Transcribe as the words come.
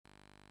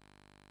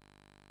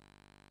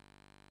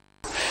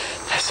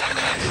So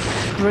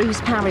close.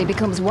 Bruce Parry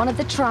becomes one of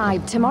the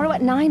tribe tomorrow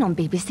at 9 on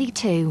BBC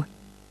Two.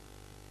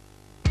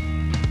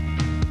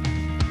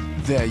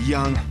 They're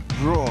young,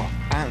 raw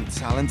and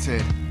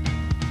talented.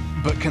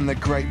 But can the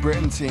Great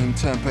Britain team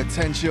turn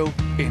potential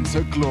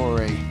into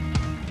glory?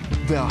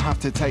 They'll have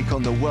to take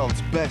on the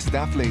world's best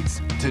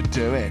athletes to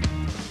do it.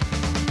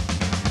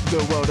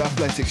 The World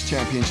Athletics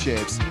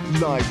Championships,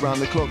 live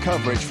round-the-clock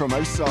coverage from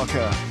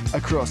Osaka,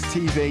 across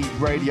TV,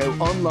 radio,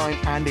 online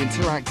and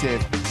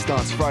interactive,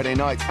 starts Friday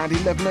night at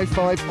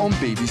 11:05 on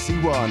BBC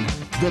One.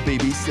 The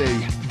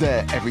BBC,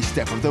 there every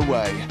step of the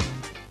way.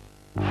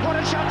 What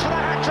a shot for the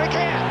hat-trick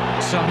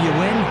here! Some you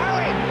win.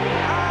 Owen!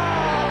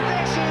 Oh,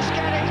 this is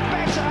getting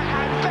better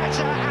and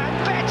better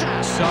and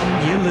better! Some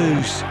you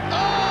lose.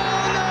 Oh,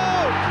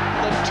 no!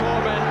 The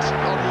torment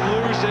of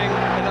losing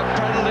in a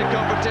friendly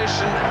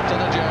competition to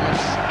the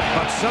Germans.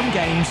 But some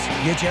games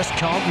you just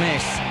can't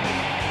miss.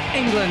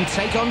 England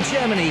take on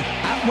Germany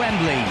at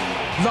Wembley.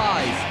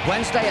 Live,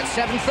 Wednesday at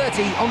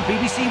 7:30 on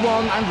BBC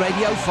One and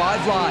Radio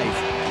 5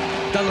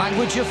 Live. The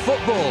language of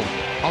football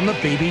on the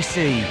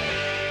BBC.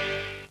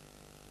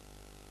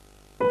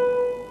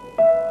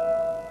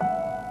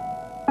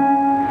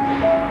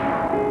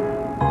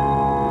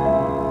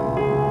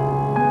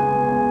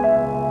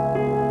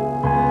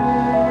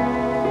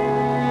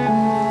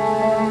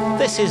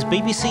 This is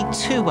BBC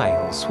Two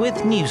Wales with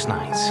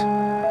Newsnight.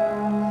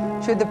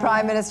 Should the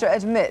Prime Minister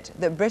admit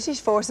that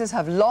British forces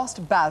have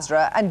lost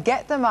Basra and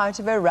get them out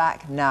of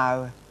Iraq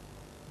now?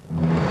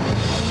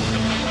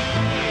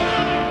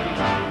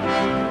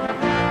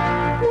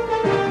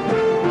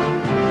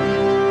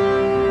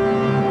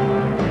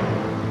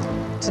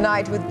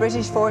 Tonight, with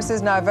British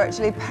forces now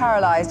virtually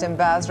paralysed in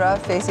Basra,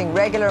 facing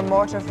regular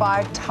mortar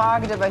fire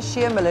targeted by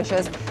Shia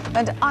militias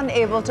and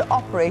unable to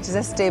operate as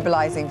a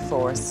stabilising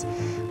force.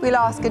 We'll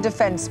ask a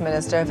Defence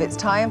Minister if it's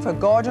time for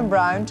Gordon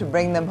Brown to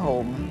bring them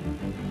home.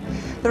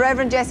 The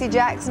Reverend Jesse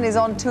Jackson is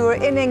on tour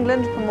in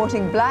England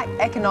promoting black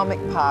economic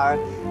power,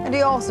 and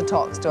he also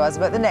talks to us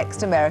about the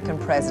next American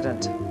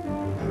president.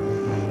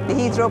 The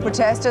Heathrow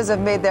protesters have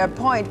made their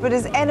point, but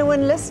is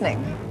anyone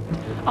listening?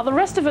 Are the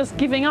rest of us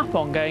giving up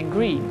on going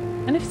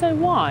green? And if so,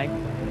 why?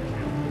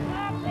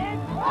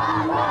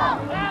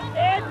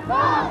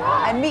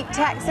 And meet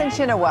Thaksin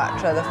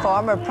Shinawatra, the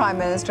former Prime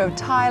Minister of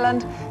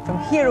Thailand, from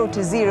hero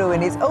to zero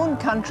in his own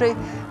country,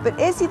 but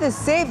is he the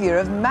saviour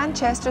of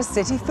Manchester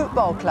City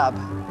Football Club?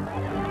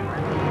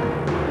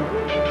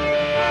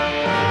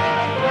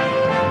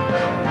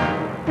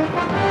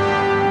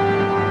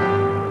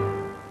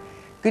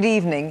 Good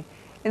evening.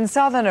 In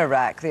southern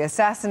Iraq, the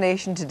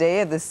assassination today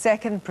of the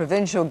second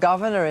provincial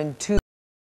governor in 2